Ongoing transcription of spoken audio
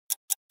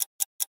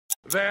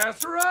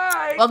That's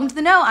right! Welcome to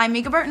The Know, I'm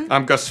Mica Burton.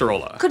 I'm Gus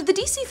Sorola. Could the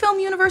DC film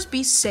universe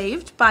be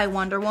saved by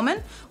Wonder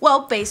Woman?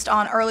 Well, based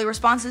on early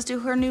responses to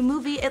her new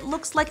movie, it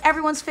looks like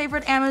everyone's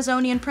favorite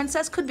Amazonian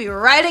princess could be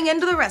riding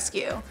into the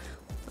rescue.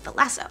 With a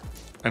lasso.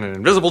 And an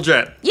invisible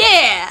jet.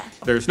 Yeah!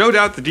 There's no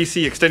doubt the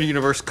DC Extended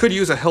Universe could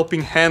use a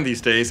helping hand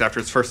these days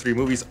after its first three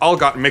movies all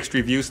got mixed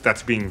reviews.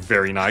 That's being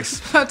very nice.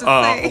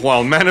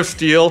 While Man of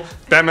Steel,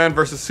 Batman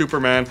vs.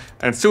 Superman,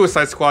 and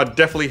Suicide Squad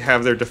definitely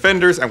have their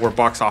defenders and were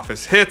box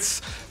office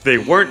hits, they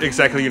weren't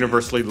exactly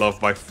universally loved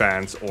by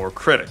fans or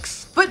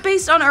critics. But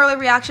based on early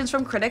reactions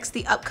from critics,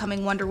 the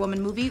upcoming Wonder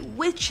Woman movie,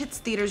 which hits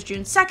theaters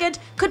June 2nd,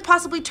 could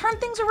possibly turn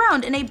things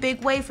around in a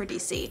big way for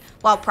DC.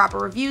 While proper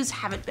reviews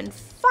haven't been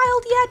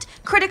filed yet,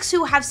 critics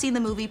who have seen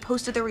the movie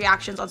posted their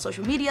reactions on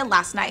social media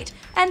last night,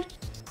 and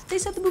they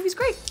said the movie's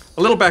great.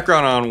 A little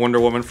background on Wonder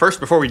Woman first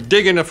before we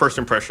dig into first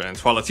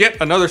impressions. While it's yet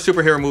another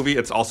superhero movie,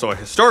 it's also a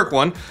historic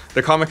one.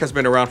 The comic has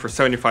been around for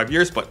 75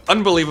 years, but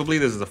unbelievably,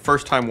 this is the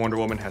first time Wonder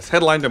Woman has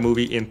headlined a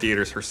movie in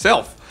theaters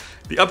herself.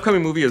 The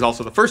upcoming movie is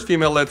also the first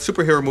female-led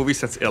superhero movie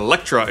since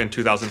Elektra in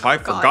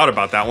 2005. Forgot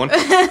about that one.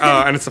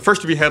 And it's the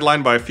first to be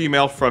headlined by a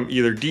female from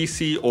either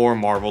DC or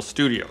Marvel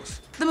Studios.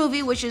 The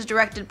movie, which is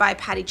directed by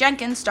Patty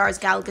Jenkins, stars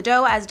Gal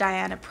Gadot as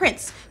Diana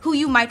Prince, who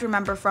you might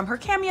remember from her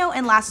cameo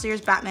in last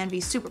year's Batman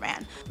v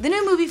Superman. The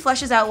new movie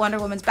fleshes out Wonder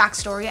Woman's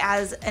backstory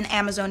as an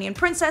Amazonian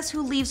princess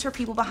who leaves her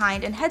people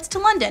behind and heads to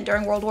London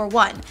during World War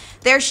I.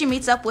 There she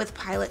meets up with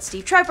pilot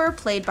Steve Trevor,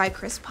 played by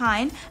Chris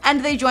Pine,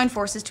 and they join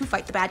forces to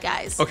fight the bad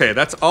guys. Okay,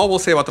 that's all we'll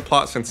say about the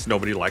plot since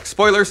nobody likes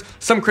spoilers.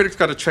 Some critics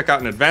got to check out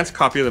an advanced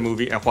copy of the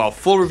movie, and while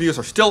full reviews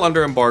are still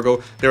under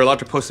embargo, they're allowed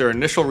to post their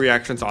initial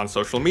reactions on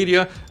social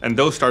media, and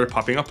those started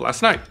popping up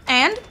last night.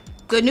 And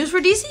good news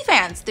for DC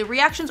fans, the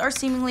reactions are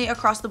seemingly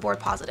across the board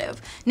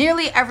positive.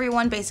 Nearly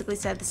everyone basically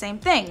said the same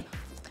thing.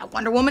 That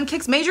Wonder Woman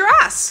kicks major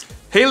ass.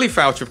 Haley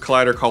Fouch of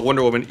Collider called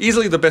Wonder Woman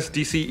easily the best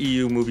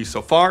DCEU movie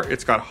so far.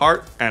 It's got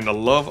heart and a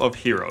love of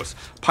heroes.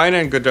 Pine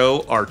and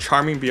Gadot are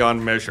charming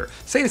beyond measure.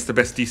 Saying it's the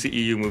best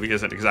DCEU movie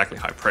isn't exactly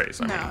high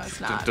praise. I mean, it's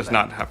not. It does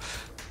not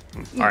have...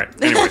 All right,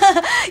 anyways.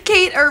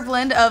 Kate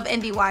Ervland of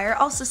IndieWire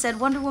also said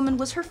Wonder Woman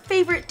was her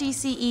favorite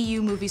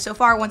DCEU movie so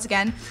far. Once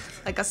again,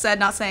 like I said,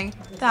 not saying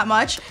that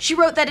much. She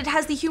wrote that it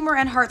has the humor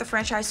and heart the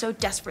franchise so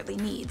desperately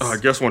needs. I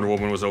guess Wonder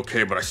Woman was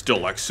okay, but I still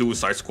like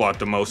Suicide Squad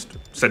the most.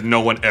 Said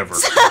no one ever.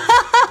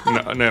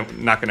 No,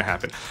 not gonna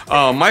happen.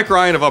 Mike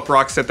Ryan of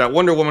Uprock said that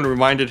Wonder Woman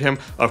reminded him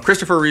of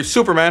Christopher Reeve's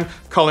Superman,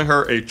 calling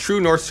her a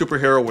true North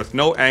superhero with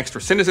no angst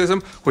or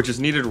cynicism, which is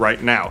needed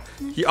right now.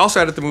 He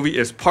also added the movie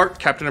is part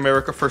Captain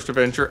America First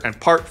Avenger and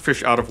part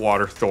Fish Out of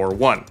Water Thor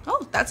 1.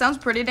 Oh, that sounds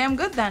pretty damn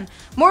good then.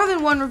 More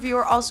than one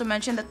reviewer also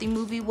mentioned that the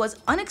movie was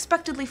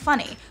unexpectedly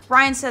funny.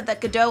 Ryan said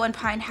that Gadot and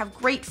Pine have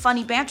great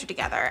funny banter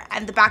together,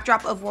 and the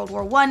backdrop of World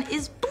War I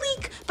is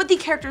bleak, but the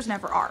characters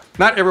never are.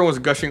 Not everyone was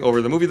gushing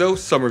over the movie though.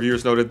 Some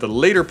reviewers noted the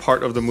later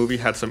part of the movie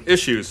had some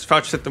issues.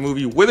 Fouch said the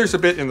movie withers a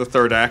bit in the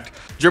third act.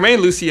 Jermaine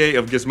Lucier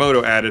of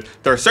Gizmodo added,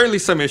 there are certainly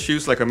some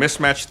issues like a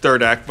mismatched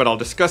third act, but I'll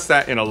discuss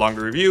that in a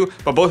longer review,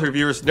 but both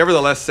reviewers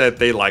nevertheless said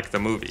they liked the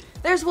movie.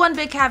 There's one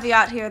big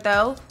caveat here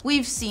though.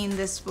 We've seen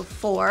this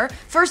before.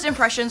 First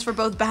impressions for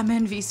both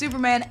Batman v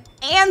Superman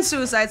and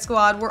Suicide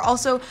Squad were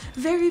also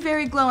very,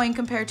 very glowing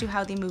compared to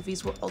how the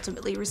movies were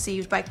ultimately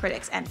received by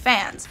critics and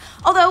fans.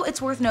 Although it's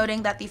worth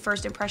noting that the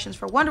first impressions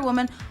for Wonder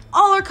Woman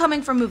all are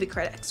coming from movie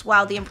critics,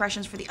 while the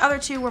impressions for the other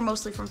two were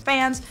mostly from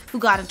fans who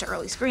got into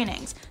early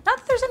screenings. Not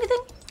that there's anything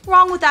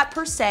wrong with that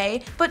per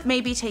se, but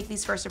maybe take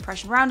these first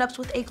impression roundups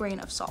with a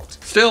grain of salt.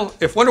 Still,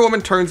 if Wonder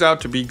Woman turns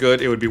out to be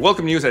good, it would be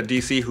welcome news at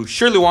DC, who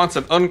surely wants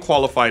an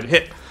unqualified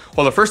hit.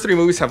 While the first three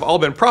movies have all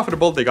been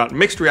profitable, they got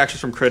mixed reactions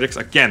from critics.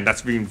 Again,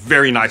 that's being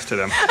very nice to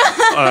them.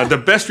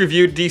 The best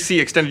reviewed DC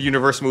Extended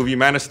Universe movie,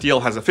 Man of Steel,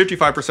 has a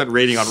 55%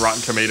 rating on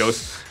Rotten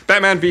Tomatoes.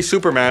 Batman v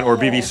Superman, or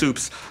BB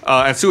Soups,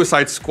 and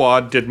Suicide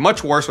Squad did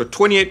much worse with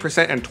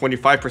 28% and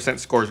 25%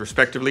 scores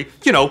respectively.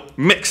 You know,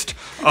 mixed.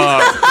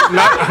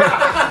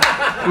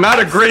 Not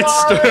a great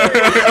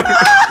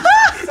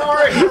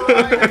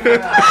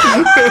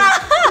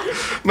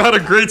Not a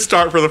great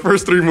start for the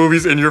first three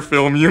movies in your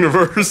film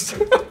universe.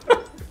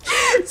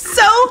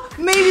 So,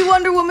 maybe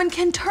Wonder Woman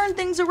can turn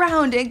things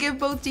around and give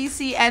both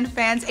DC and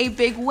fans a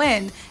big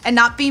win, and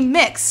not be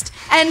mixed.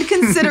 And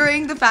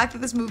considering the fact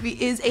that this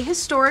movie is a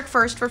historic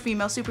first for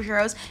female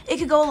superheroes, it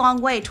could go a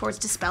long way towards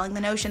dispelling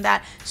the notion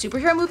that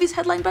superhero movies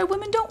headlined by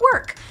women don't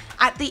work.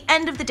 At the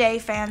end of the day,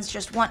 fans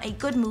just want a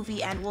good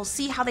movie, and we'll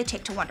see how they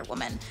take to Wonder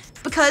Woman.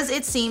 Because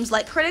it seems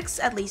like critics,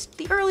 at least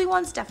the early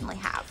ones, definitely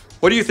have.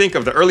 What do you think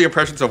of the early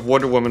impressions of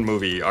Wonder Woman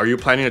movie? Are you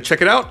planning to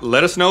check it out?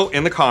 Let us know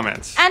in the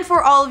comments. And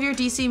for all of your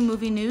DC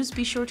movie news,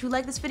 be sure to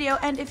like this video,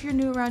 and if you're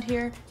new around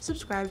here,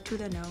 subscribe to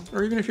The Know.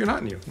 Or even if you're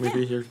not new,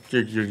 maybe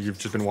you've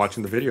just been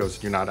watching the videos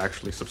and you're not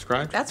actually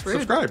subscribed. That's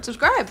rude.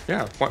 Subscribe.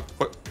 Yeah, what?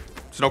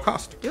 It's no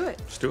cost. Do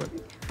it. Just do it.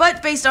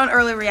 But based on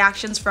early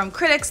reactions from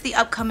critics, the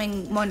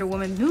upcoming Wonder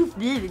Woman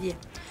movie.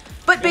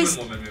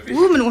 The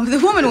Woman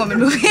Woman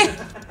movie.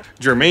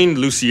 Jermaine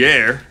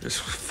Lucier is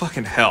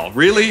fucking hell.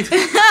 Really?